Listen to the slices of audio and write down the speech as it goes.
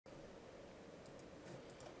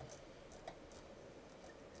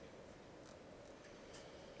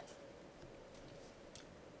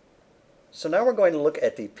So now we're going to look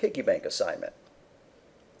at the PiggyBank assignment.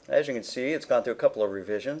 As you can see, it's gone through a couple of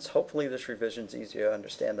revisions. Hopefully this revision is easier to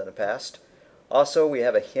understand than the past. Also, we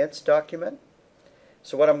have a hints document.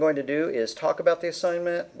 So what I'm going to do is talk about the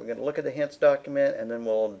assignment, we're going to look at the hints document, and then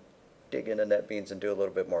we'll dig into NetBeans and do a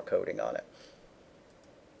little bit more coding on it.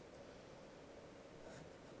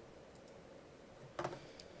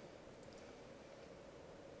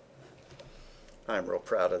 I'm real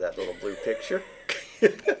proud of that little blue picture.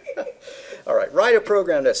 All right, write a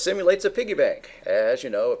program that simulates a piggy bank. As you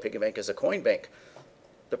know, a piggy bank is a coin bank.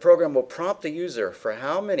 The program will prompt the user for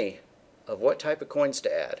how many of what type of coins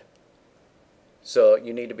to add. So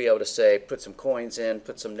you need to be able to say, put some coins in,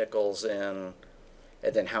 put some nickels in,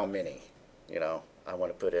 and then how many. You know, I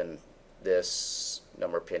want to put in this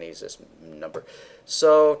number of pennies, this number.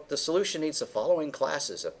 So the solution needs the following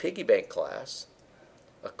classes: a piggy bank class,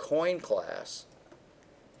 a coin class,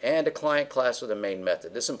 and a client class with a main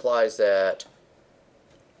method. This implies that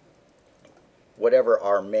whatever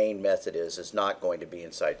our main method is not going to be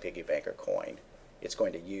inside PiggyBank or coin. It's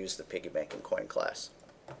going to use the PiggyBank and coin class.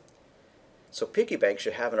 So PiggyBank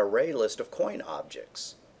should have an array list of coin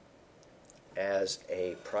objects as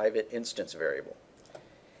a private instance variable.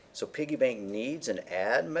 So PiggyBank needs an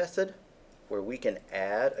add method where we can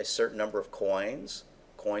add a certain number of coins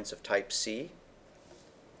of type C,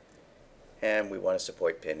 and we want to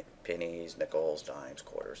support pennies, nickels, dimes,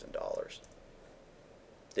 quarters, and dollars.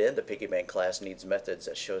 Then the PiggyBank class needs methods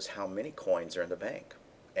that shows how many coins are in the bank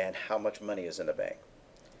and how much money is in the bank.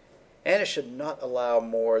 And it should not allow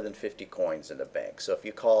more than 50 coins in the bank. So if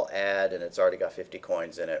you call add and it's already got 50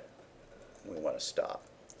 coins in it, we want to stop.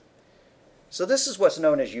 So this is what's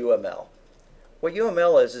known as UML. What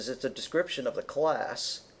UML is it's a description of the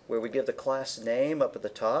class where we give the class name up at the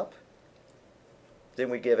top. Then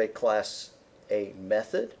we give a class a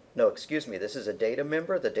method. No, excuse me, this is a data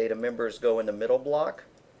member. The data members go in the middle block.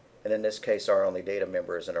 And in this case, our only data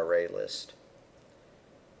member is an array list.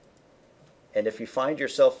 And if you find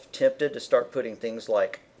yourself tempted to start putting things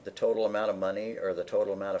like the total amount of money or the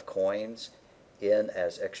total amount of coins in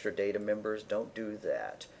as extra data members, don't do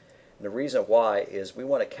that. And the reason why is we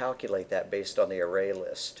want to calculate that based on the array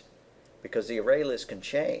list, because the array list can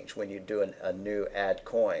change when you do a new add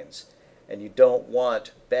coins. And you don't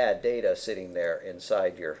want bad data sitting there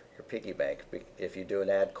inside your piggy bank. If you do an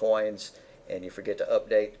add coins and you forget to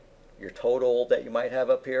update your total that you might have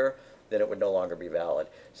up here, then it would no longer be valid.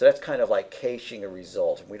 So that's kind of like caching a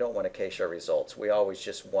result. We don't want to cache our results. We always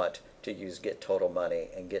just want to use get total money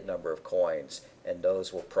and get number of coins, and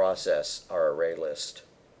those will process our array list.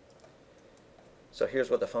 So here's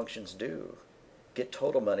what the functions do. Get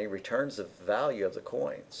total money returns the value of the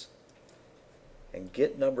coins, and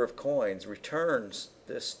get number of coins returns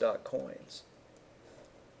this dot coins.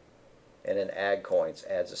 And then add coins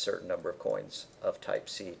adds a certain number of coins of type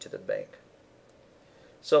C to the bank.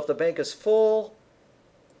 So if the bank is full,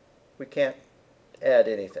 we can't add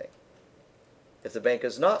anything. If the bank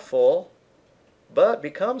is not full, but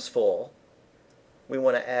becomes full, we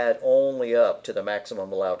want to add only up to the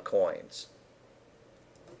maximum allowed coins.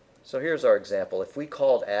 So here's our example. If we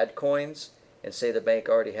called add coins and say the bank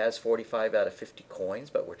already has 45 out of 50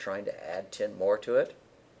 coins, but we're trying to add 10 more to it,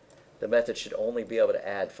 the method should only be able to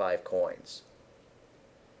add 5 coins.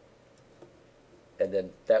 And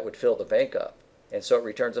then that would fill the bank up. And so it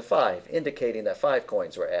returns a 5, indicating that 5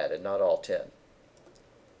 coins were added, not all 10.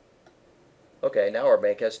 Okay, now our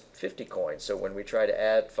bank has 50 coins, so when we try to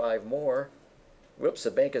add 5 more, whoops,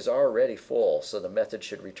 the bank is already full, so the method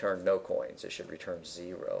should return no coins. It should return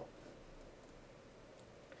 0.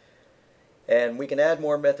 And we can add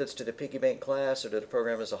more methods to the PiggyBank class or to the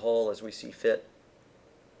program as a whole as we see fit.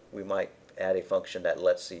 We might add a function that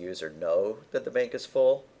lets the user know that the bank is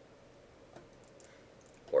full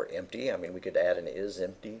or empty. I mean, we could add an is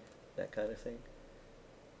empty, that kind of thing.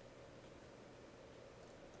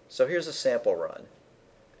 So here's a sample run.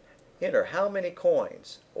 Enter how many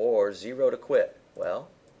coins or 0 to quit. Well,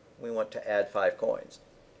 we want to add 5 coins.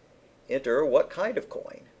 Enter what kind of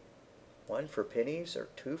coin. 1 for pennies or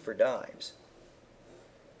 2 for dimes.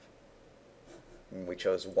 And we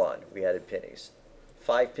chose 1. We added pennies.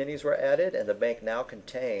 5 pennies were added, and the bank now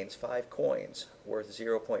contains 5 coins worth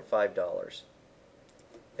 $0.5.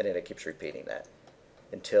 And then it keeps repeating that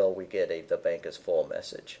until we get the bank is full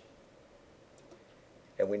message.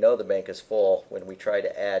 And we know the bank is full when we try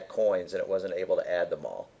to add coins and it wasn't able to add them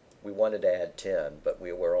all. We wanted to add 10, but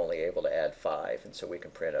we were only able to add 5, and so we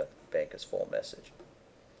can print a bank is full message.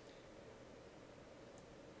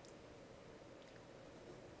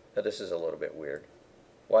 Now this is a little bit weird.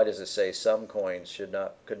 Why does it say some coins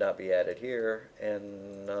could not be added here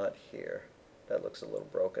and not here? That looks a little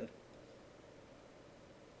broken.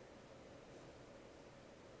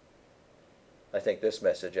 I think this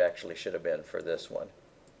message actually should have been for this one.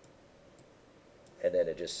 And then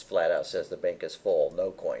it just flat out says the bank is full.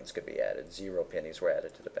 No coins could be added. 0 pennies were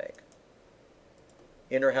added to the bank.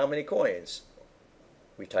 Enter how many coins?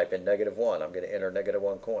 We type in -1. I'm going to enter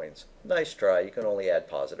 -1 coins. Nice try. You can only add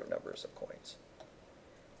positive numbers of coins.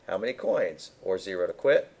 How many coins? Or 0 to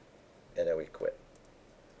quit. And then we quit.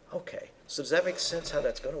 Okay. So does that make sense how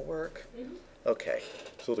that's going to work? Mm-hmm. Okay.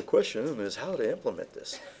 So the question is how to implement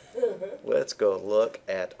this. Let's go look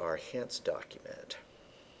at our hints document.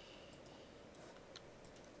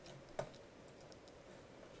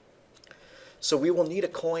 So we will need a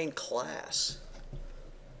coin class.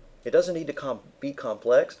 It doesn't need to be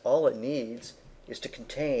complex. All it needs is to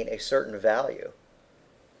contain a certain value,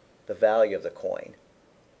 the value of the coin.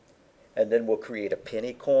 And then we'll create a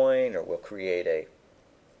penny coin, or we'll create a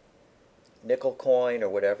nickel coin, or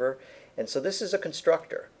whatever. And so this is a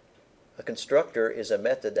constructor. A constructor is a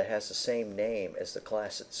method that has the same name as the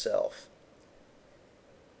class itself.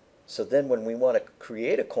 So then when we want to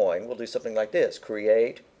create a coin, we'll do something like this.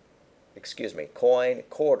 Coin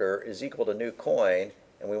quarter is equal to new coin,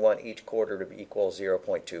 and we want each quarter to be equal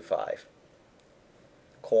 0.25.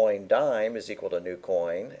 Coin dime is equal to new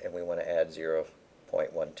coin, and we want to add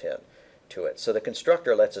 0.110 to it. So the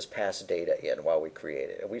constructor lets us pass data in while we create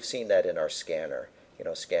it. And we've seen that in our scanner. You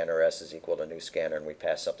know, scanner S is equal to new scanner, and we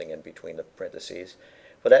pass something in between the parentheses.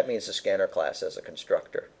 Well, that means the scanner class has a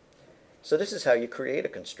constructor. So this is how you create a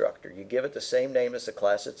constructor. You give it the same name as the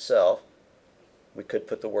class itself. We could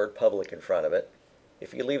put the word public in front of it.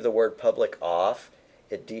 If you leave the word public off,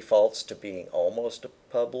 it defaults to being almost a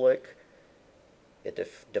public. It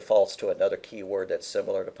defaults to another keyword that's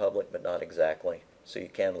similar to public, but not exactly. So you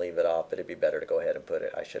can leave it off, but it'd be better to go ahead and put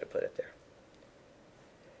it. I should have put it there.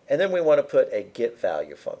 And then we want to put a get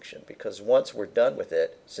value function, because once we're done with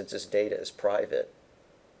it, since this data is private,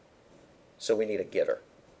 so we need a getter.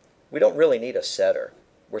 We don't really need a setter.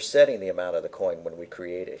 We're setting the amount of the coin when we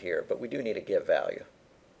create it here, but we do need a get value.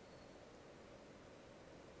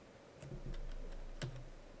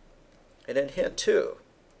 And then hint 2.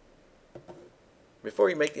 Before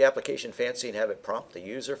you make the application fancy and have it prompt the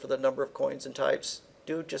user for the number of coins and types,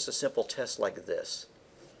 do just a simple test like this.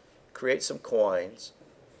 Create some coins,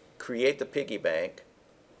 create the piggy bank,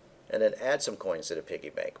 and then add some coins to the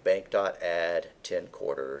piggy bank. Bank.add 10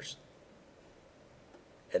 quarters,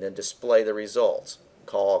 and then display the results.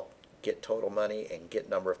 Call get total money and get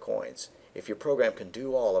number of coins. If your program can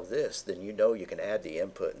do all of this, then you know you can add the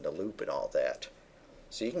input and the loop and all that.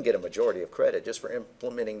 So you can get a majority of credit just for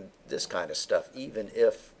implementing this kind of stuff, even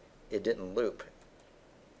if it didn't loop.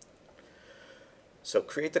 So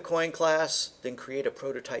create the coin class, then create a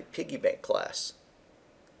prototype PiggyBank class.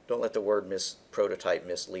 Don't let the word prototype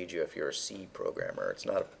mislead you if you're a C programmer.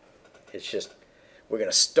 It's just, we're going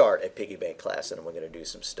to start a PiggyBank class, and then we're going to do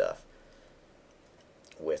some stuff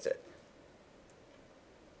with it.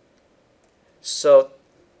 So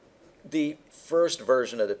the first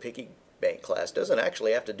version of the PiggyBank class doesn't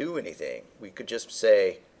actually have to do anything. We could just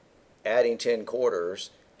say adding 10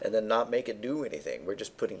 quarters and then not make it do anything. We're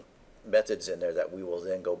just putting methods in there that we will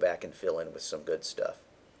then go back and fill in with some good stuff.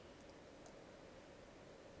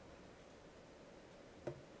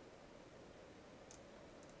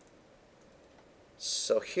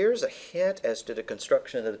 So here's a hint as to the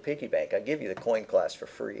construction of the piggy bank. I give you the coin class for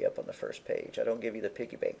free up on the first page. I don't give you the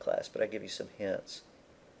piggy bank class, but I give you some hints.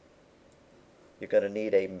 You're going to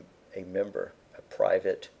need a member, a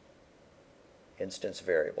private instance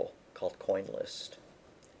variable called coin list.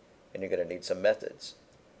 And you're going to need some methods.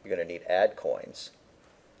 You're going to need add coins.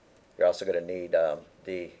 You're also going to need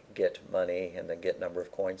the get money and the get number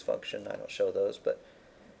of coins function. I don't show those, but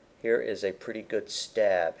here is a pretty good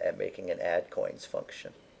stab at making an add coins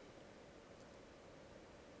function.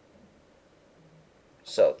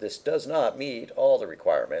 So this does not meet all the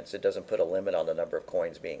requirements. It doesn't put a limit on the number of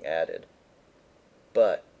coins being added,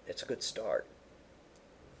 but it's a good start.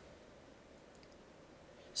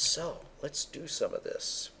 So let's do some of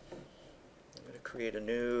this. I'm going to create a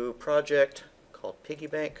new project called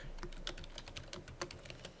PiggyBank.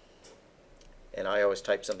 And I always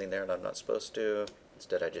type something there and I'm not supposed to.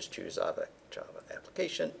 Instead, I just choose Java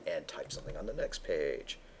application and type something on the next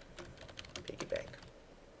page. PiggyBank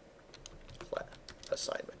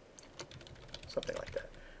assignment, something like that,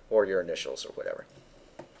 or your initials or whatever.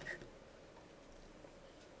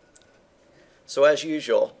 So as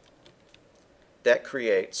usual, that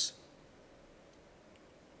creates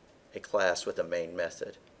a class with a main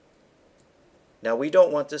method. Now we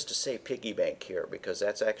don't want this to say PiggyBank here because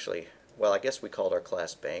that's actually, well, I guess we called our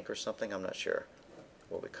class bank or something. I'm not sure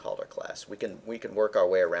what we called our class. We can work our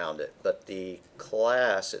way around it, but the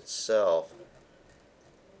class itself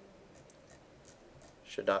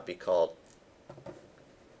should not be called,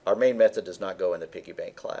 our main method does not go in the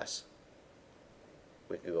PiggyBank class.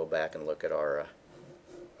 We can go back and look at our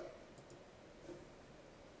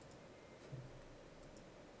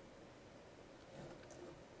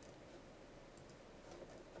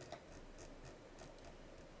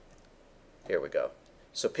here we go.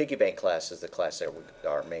 So PiggyBank class is the class that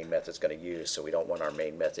our main method is going to use, so we don't want our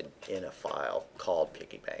main method in a file called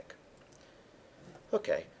PiggyBank.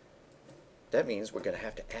 Okay, that means we're going to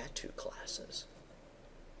have to add two classes.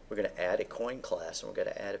 We're going to add a coin class and we're going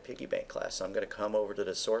to add a PiggyBank class. So I'm going to come over to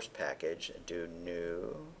the source package and do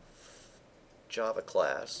new Java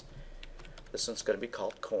class. This one's going to be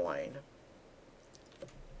called coin.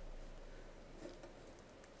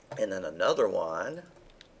 And then another one,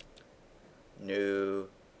 new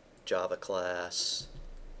Java class,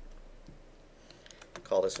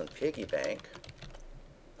 call this one PiggyBank.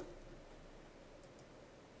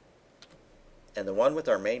 And the one with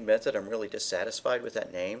our main method, I'm really dissatisfied with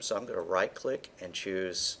that name, so I'm going to right click and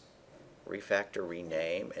choose refactor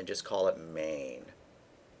rename and just call it main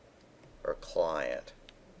or client.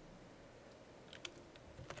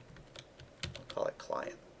 I'll call it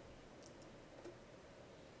client.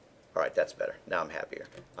 Alright, that's better. Now I'm happier.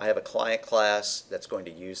 I have a client class that's going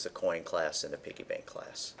to use the coin class in the PiggyBank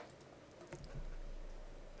class.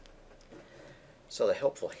 So the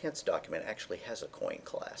helpful hints document actually has a coin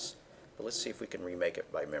class. But let's see if we can remake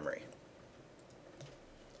it by memory.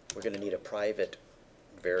 We're going to need a private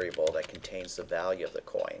variable that contains the value of the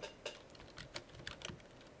coin.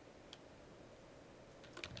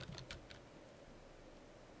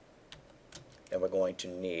 And we're going to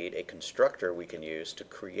need a constructor we can use to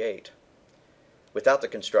create. Without the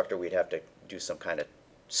constructor, we'd have to do some kind of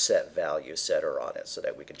set value setter on it so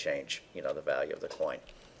that we can change, the value of the coin.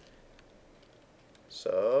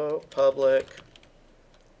 So public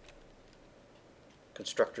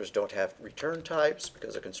constructors don't have return types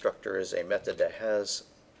because a constructor is a method that has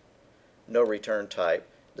no return type,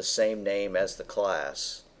 the same name as the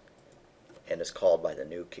class, and is called by the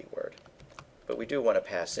new keyword. But we do want to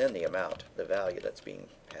pass in the amount, the value that's being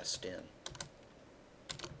passed in.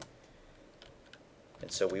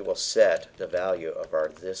 And so we will set the value of our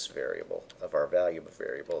this variable, of our value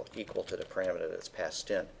variable, equal to the parameter that's passed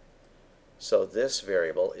in. So this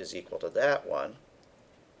variable is equal to that one.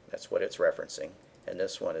 That's what it's referencing. And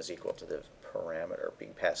this one is equal to the parameter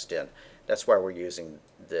being passed in. That's why we're using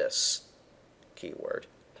this keyword.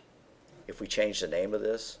 If we change the name of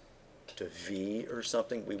this to v or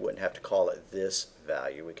something, we wouldn't have to call it this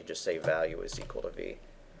value. We could just say value is equal to v.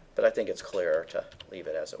 But I think it's clearer to leave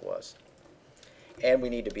it as it was. And we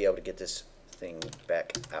need to be able to get this thing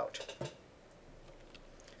back out.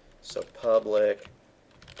 So public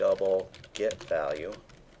double get value.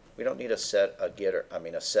 We don't need a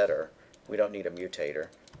setter. We don't need a mutator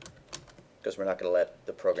because we're not going to let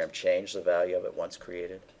the program change the value of it once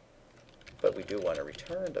created. But we do want to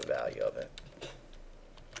return the value of it.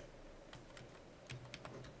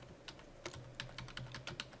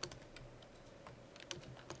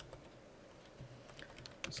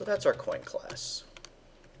 So that's our coin class.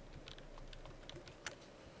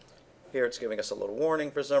 Here it's giving us a little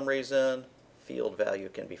warning for some reason. Field value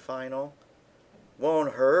can be final.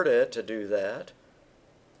 Won't hurt it to do that.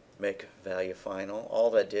 Make value final.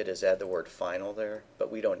 All that did is add the word final there,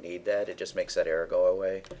 but we don't need that. It just makes that error go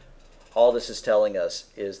away. All this is telling us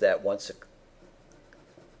is that once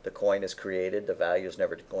the coin is created, the value is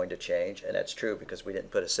never going to change, and that's true because we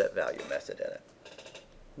didn't put a set value method in it.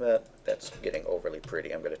 But that's getting overly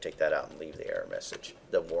pretty. I'm going to take that out and leave the error message,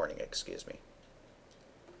 the warning, excuse me.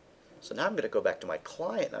 So now I'm going to go back to my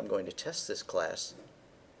client and I'm going to test this class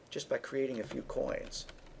just by creating a few coins.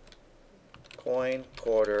 Coin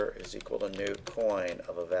quarter is equal to new coin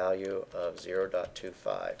of a value of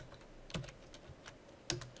 0.25.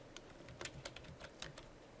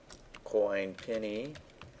 Coin penny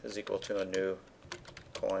is equal to a new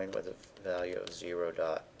coin with a value of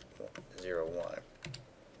 0.01.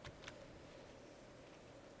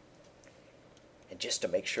 And just to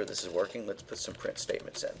make sure this is working, let's put some print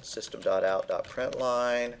statements in.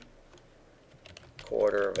 System.out.println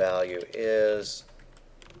quarter value is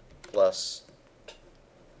plus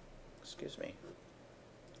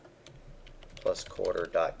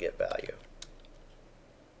quarter.getValue.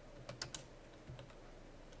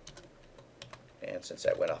 And since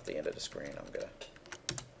that went off the end of the screen, I'm going to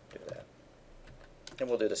do that. And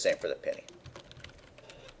we'll do the same for the penny.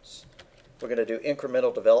 We're going to do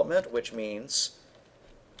incremental development, which means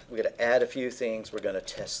we're going to add a few things, we're going to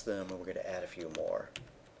test them, and we're going to add a few more.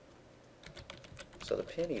 So the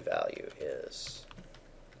penny value is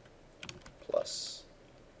plus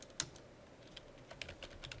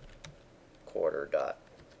quarter dot,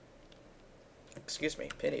 excuse me,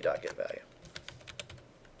 penny dot get value.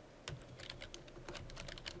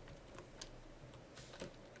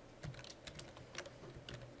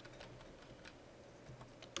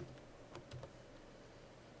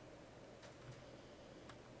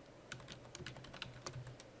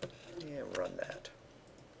 And run that.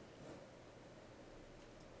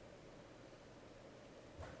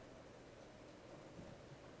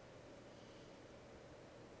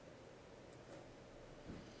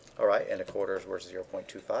 All right, and a quarter is worth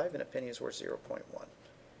 0.25 and a penny is worth 0.1.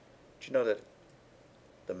 Did you know that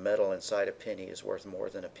the metal inside a penny is worth more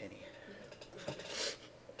than a penny?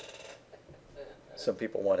 Some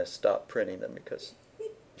people want to stop printing them because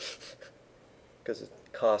it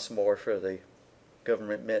costs more for the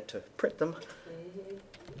government mint to print them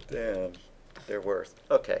than they're worth.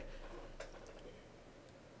 Okay.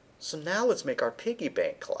 So now let's make our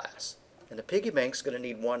PiggyBank class. And the PiggyBank's going to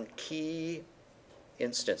need one key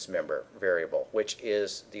instance member variable, which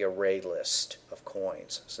is the array list of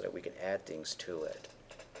coins, so that we can add things to it.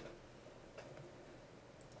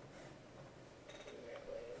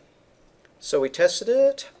 So we tested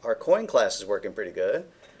it. Our coin class is working pretty good.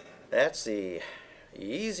 That's the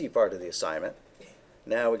easy part of the assignment.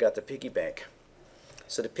 Now we got the PiggyBank.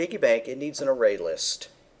 So the PiggyBank, it needs an array list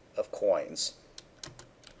of coins.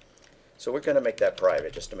 So we're going to make that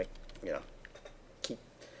private just to make,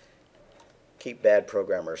 keep bad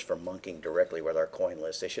programmers from monkeying directly with our coin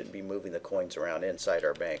list. They shouldn't be moving the coins around inside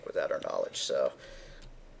our bank without our knowledge. So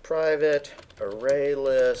private array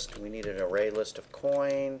list. We need an array list of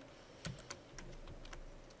coin.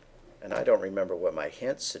 And I don't remember what my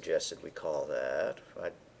hint suggested we call that.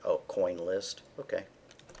 Oh, coin list. Okay.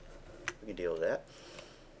 We can deal with that.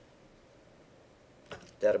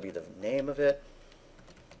 That'll be the name of it.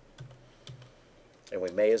 And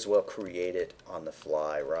we may as well create it on the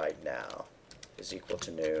fly right now. Is equal to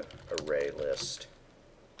new array list.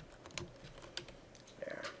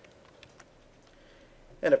 There.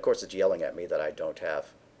 And of course it's yelling at me that I don't have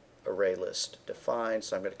array list defined,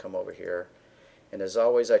 so I'm going to come over here. And as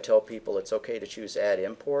always, I tell people it's okay to choose add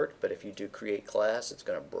import, but if you do create class, it's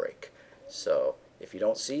going to break. So if you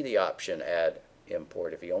don't see the option add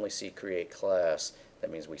import, if you only see create class,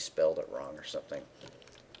 that means we spelled it wrong or something.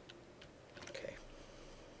 Okay.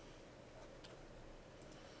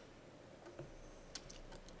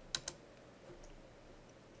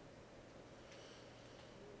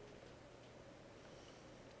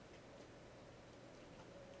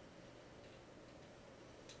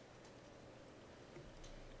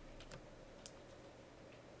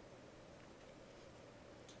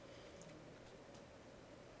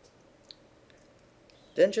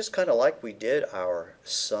 Then just kind of like we did our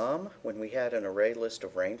sum when we had an array list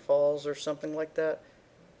of rainfalls or something like that,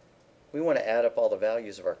 we want to add up all the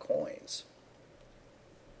values of our coins.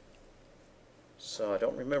 So I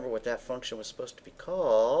don't remember what that function was supposed to be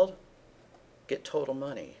called. Get total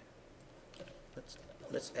money.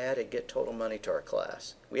 Let's add a get total money to our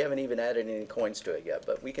class. We haven't even added any coins to it yet,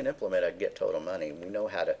 but we can implement a get total money. We know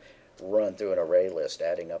how to run through an array list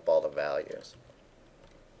adding up all the values.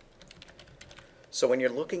 So when you're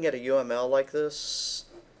looking at a UML like this,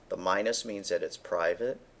 the minus means that it's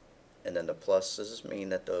private, and then the pluses mean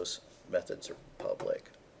that those methods are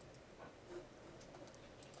public.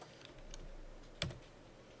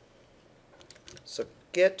 So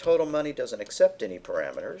get total money doesn't accept any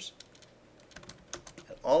parameters.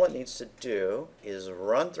 And all it needs to do is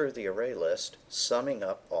run through the array list, summing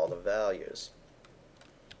up all the values.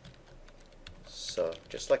 So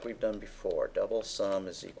just like we've done before, double sum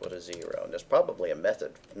is equal to 0. And there's probably a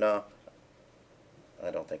method. No,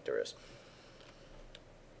 I don't think there is.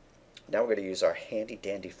 Now we're going to use our handy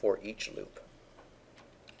dandy for each loop.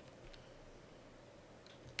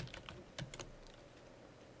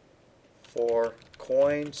 For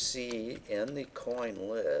coin C in the coin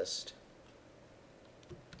list,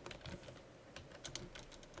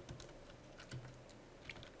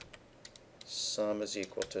 sum is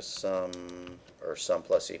equal to sum, or sum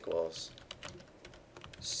plus equals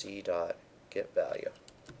C dot get value.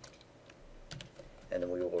 And then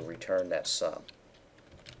we will return that sum.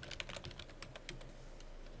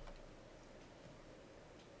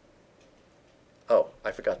 Oh,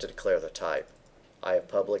 I forgot to declare the type. I have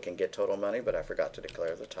public and get total money, but I forgot to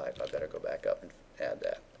declare the type. I better go back up and add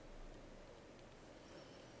that.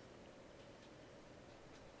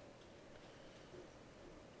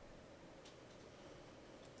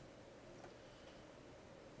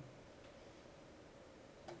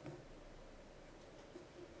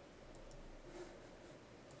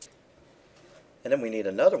 And then we need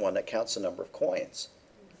another one that counts the number of coins.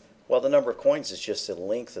 Well, the number of coins is just the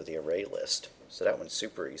length of the array list. So that one's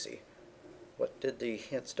super easy. What did the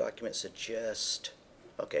hints document suggest?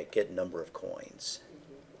 Okay, get number of coins.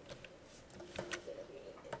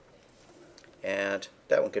 And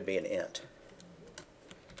that one could be an int.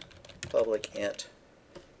 Public int,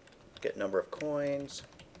 get number of coins.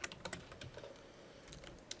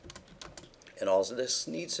 And all this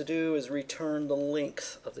needs to do is return the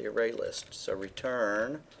length of the array list. So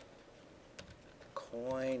return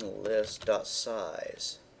coin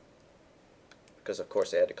list.size. Because of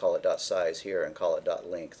course they had to call it .size here and call it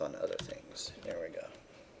 .length on other things. There we go.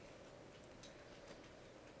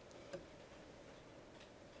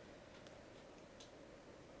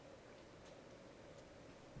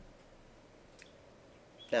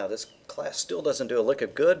 Now this class still doesn't do a lick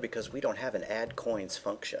of good because we don't have an add coins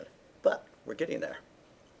function, but we're getting there.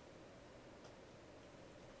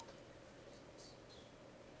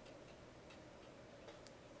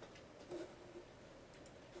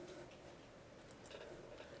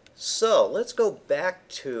 So let's go back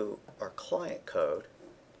to our client code.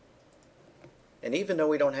 And even though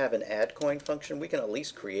we don't have an add coin function, we can at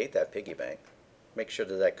least create that PiggyBank. Make sure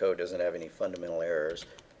that that code doesn't have any fundamental errors.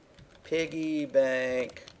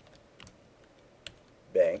 PiggyBank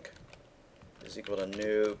bank is equal to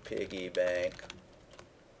new PiggyBank.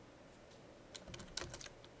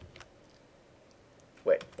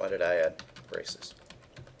 Wait, why did I add braces?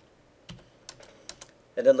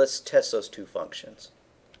 And then let's test those two functions.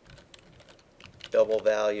 Double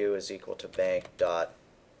value is equal to bank dot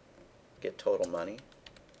get total money.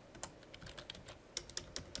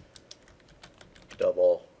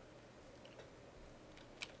 Double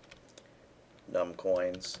num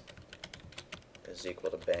coins is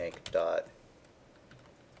equal to bank dot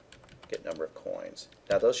get number of coins.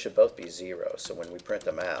 Now those should both be 0, so when we print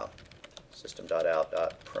them out,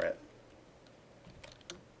 system.out.print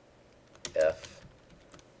f.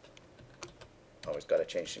 Always got to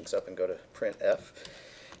change things up and go to print f.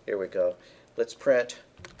 Here we go. Let's print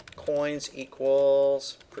coins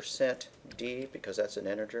equals %d because that's an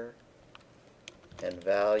integer, and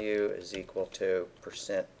value is equal to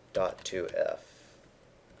 %.2f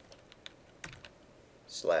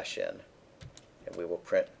 /n, and we will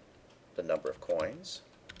print the number of coins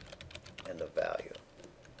and the value,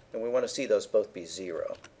 and we want to see those both be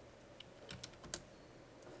 0.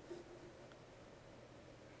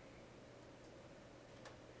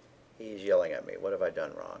 He's yelling at me. What have I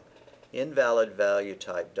done wrong? Invalid value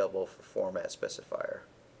type double for format specifier.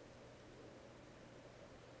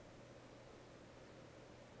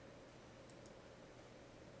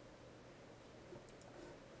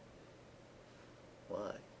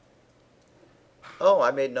 Why? Oh, I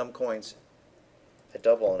made num coins a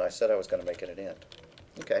double and I said I was going to make it an int.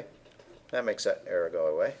 Okay, that makes that error go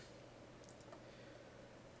away.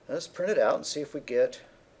 Let's print it out and see if we get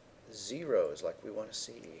zeros like we want to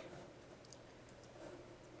see.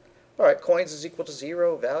 Alright, coins is equal to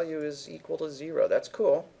 0, value is equal to 0. That's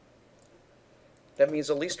cool. That means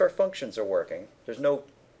at least our functions are working. There's no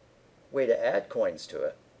way to add coins to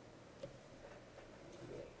it.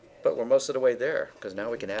 But we're most of the way there, because now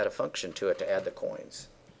we can add a function to it to add the coins.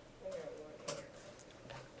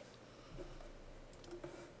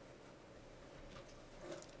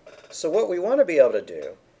 So what we want to be able to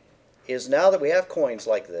do is, now that we have coins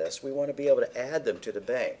like this, we want to be able to add them to the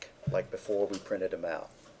bank, like before we printed them out.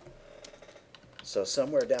 So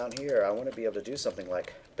somewhere down here, I want to be able to do something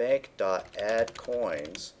like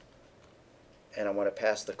bank.addCoins, and I want to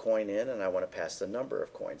pass the coin in, and I want to pass the number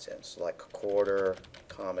of coins in, so like quarter,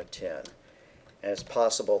 comma 10. And it's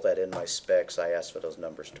possible that in my specs I asked for those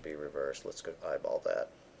numbers to be reversed. Let's go eyeball that.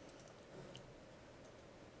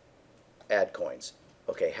 Add coins.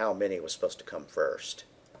 Okay, how many was supposed to come first?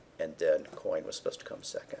 And then coin was supposed to come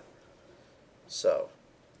second. So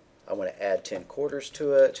I want to add 10 quarters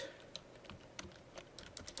to it.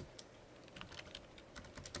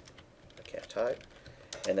 Type,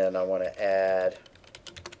 and then I want to add,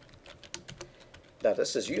 now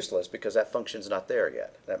this is useless because that function's not there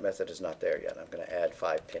yet. That method is not there yet. I'm going to add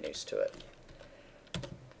 5 pennies to it.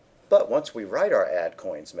 But once we write our add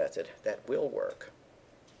coins method, that will work.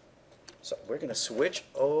 So we're going to switch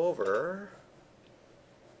over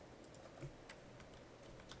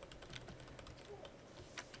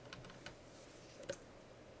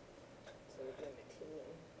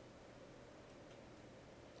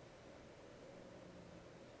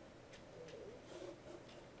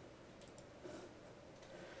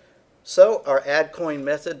So our add coin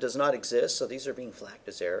method does not exist, so these are being flagged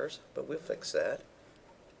as errors, but we'll fix that.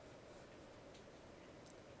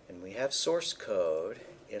 And we have source code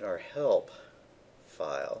in our help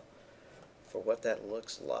file for what that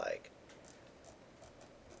looks like.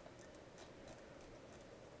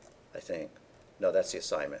 I think. No, that's the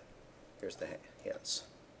assignment. Here's the hints.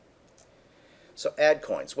 So add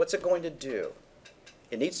coins. What's it going to do?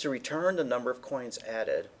 It needs to return the number of coins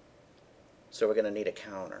added, so we're going to need a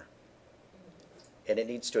counter. And it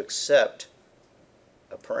needs to accept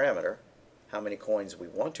a parameter, how many coins we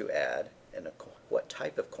want to add, and what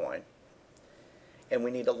type of coin. And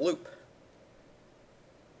we need a loop.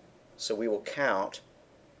 So we will count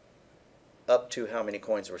up to how many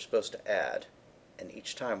coins we're supposed to add. And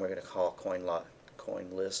each time we're going to call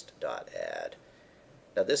CoinList.add.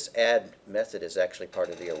 Now this add method is actually part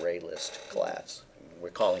of the ArrayList class. We're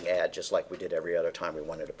calling add just like we did every other time we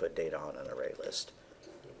wanted to put data on an array list.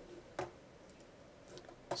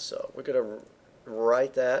 So we're going to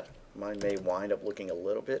write that. Mine may wind up looking a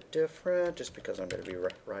little bit different just because I'm going to be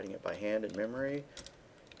writing it by hand in memory.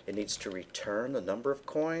 It needs to return the number of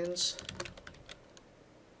coins.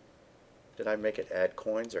 Did I make it add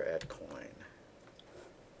coins or add coin?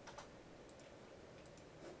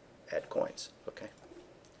 Add coins, okay.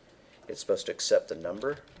 It's supposed to accept the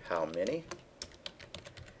number, how many,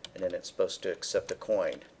 and then it's supposed to accept a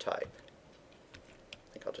coin type.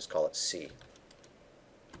 I think I'll just call it C.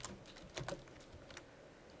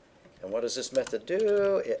 And what does this method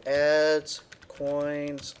do? It adds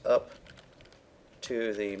coins up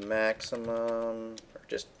to the maximum, or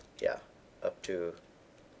just, yeah, up to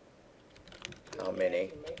how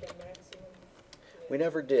many? We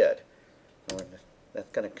never did. That's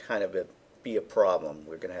going to kind of be a problem.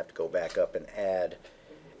 We're going to have to go back up and add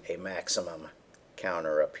a maximum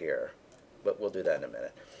counter up here. But we'll do that in a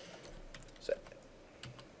minute. So,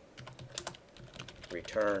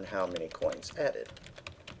 return how many coins added.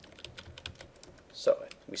 So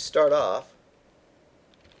we start off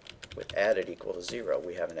with added equal to 0.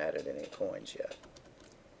 We haven't added any coins yet.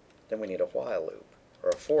 Then we need a while loop,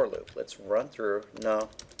 or a for loop. Let's run through. No.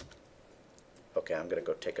 Okay, I'm going to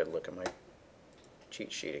go take a look at my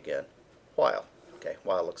cheat sheet again. While. Okay,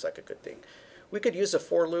 while looks like a good thing. We could use a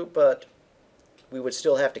for loop, but we would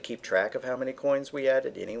still have to keep track of how many coins we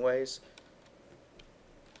added anyways.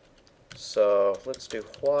 So let's do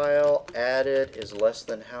while added is less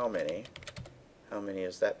than how many. How many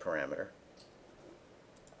is that parameter?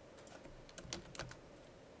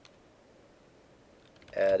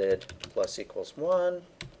 Added plus equals 1.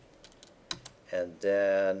 And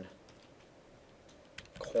then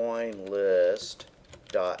coin list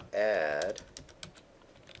dot add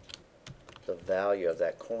the value of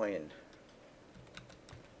that coin,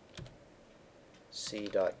 C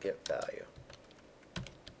dot get value,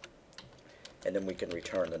 and then we can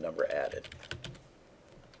return the number added.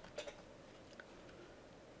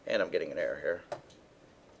 And I'm getting an error here.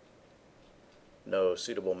 No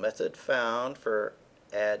suitable method found for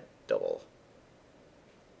add double.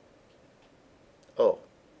 Oh,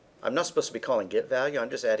 I'm not supposed to be calling get value. I'm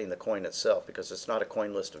just adding the coin itself because it's not a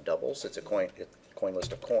coin list of doubles. It's a coin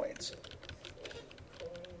list of coins.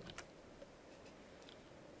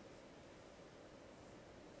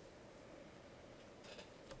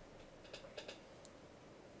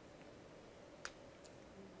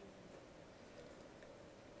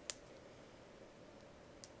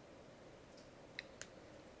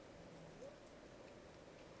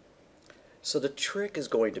 So the trick is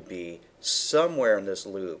going to be somewhere in this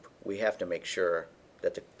loop we have to make sure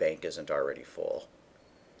that the bank isn't already full.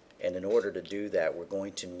 And in order to do that, we're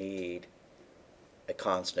going to need a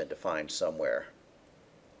constant defined somewhere.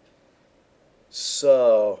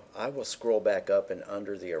 So I will scroll back up and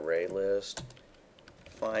under the array list,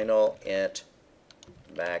 final int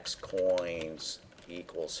max coins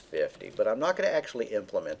equals 50. But I'm not going to actually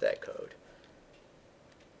implement that code.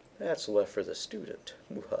 That's left for the student.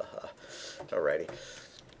 Alrighty.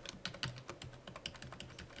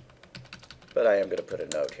 But I am going to put a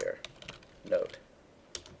note here. Note.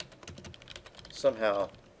 Somehow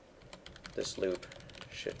this loop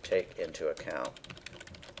should take into account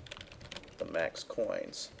the max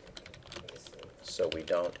coins so we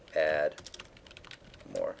don't add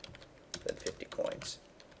more than 50 coins.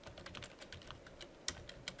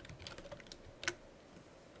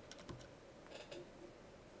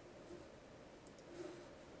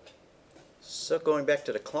 So going back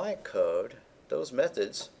to the client code, those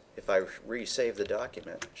methods, if I resave the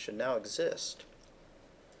document, should now exist.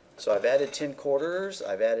 So I've added 10 quarters,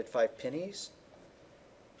 I've added 5 pennies,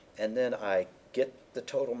 and then I get the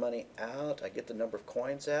total money out, I get the number of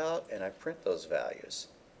coins out, and I print those values.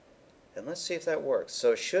 And let's see if that works.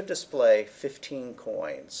 So it should display 15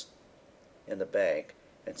 coins in the bank,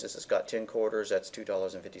 and since it's got 10 quarters, that's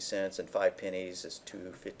 $2.50, and 5 pennies is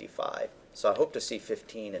 $2.55. So I hope to see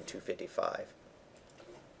 15 and $2.55.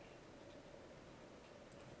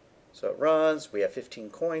 So it runs, we have 15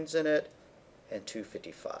 coins in it, and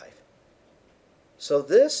 255. So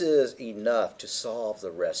this is enough to solve the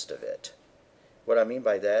rest of it. What I mean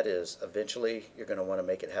by that is eventually you're going to want to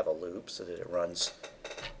make it have a loop so that it runs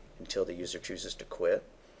until the user chooses to quit.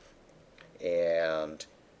 And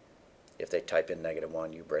if they type in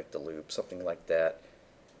 -1, you break the loop, something like that.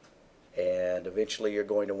 And eventually you're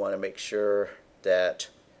going to want to make sure that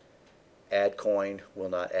add coin will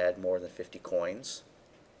not add more than 50 coins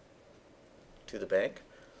to the bank.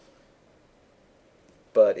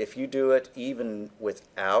 But if you do it even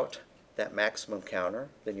without that maximum counter,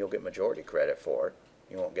 then you'll get majority credit for it.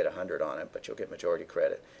 You won't get 100 on it, but you'll get majority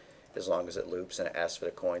credit as long as it loops and it asks for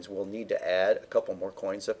the coins. We'll need to add a couple more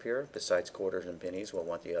coins up here besides quarters and pennies. We'll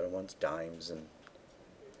want the other ones, dimes and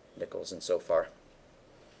nickels and so far.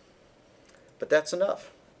 But that's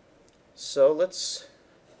enough. So let's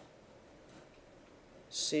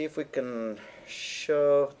see if we can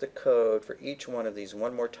show the code for each one of these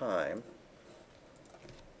one more time.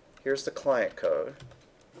 Here's the client code.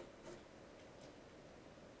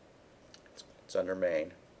 It's under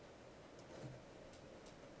main.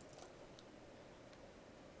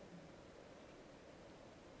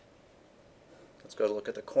 Let's go to look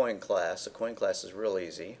at the coin class. The coin class is real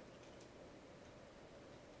easy.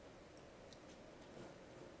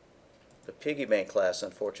 The PiggyBank class,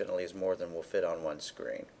 unfortunately, is more than will fit on one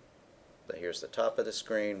screen. But here's the top of the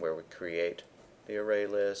screen where we create the array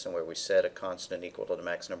list and where we set a constant equal to the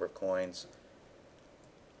max number of coins.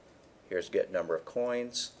 Here's get number of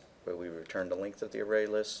coins, where we return the length of the array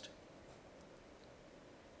list.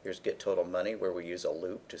 Here's get total money, where we use a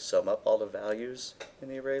loop to sum up all the values in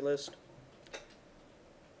the array list.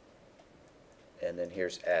 And then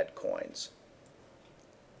here's add coins.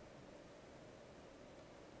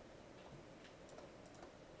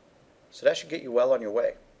 So that should get you well on your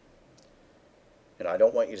way. And I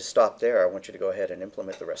don't want you to stop there. I want you to go ahead and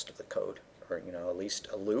implement the rest of the code, or at least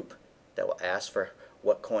a loop that will ask for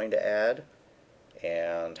what coin to add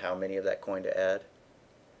and how many of that coin to add.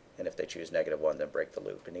 And if they choose -1, then break the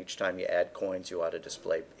loop. And each time you add coins, you ought to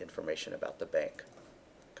display information about the bank,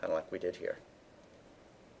 kind of like we did here.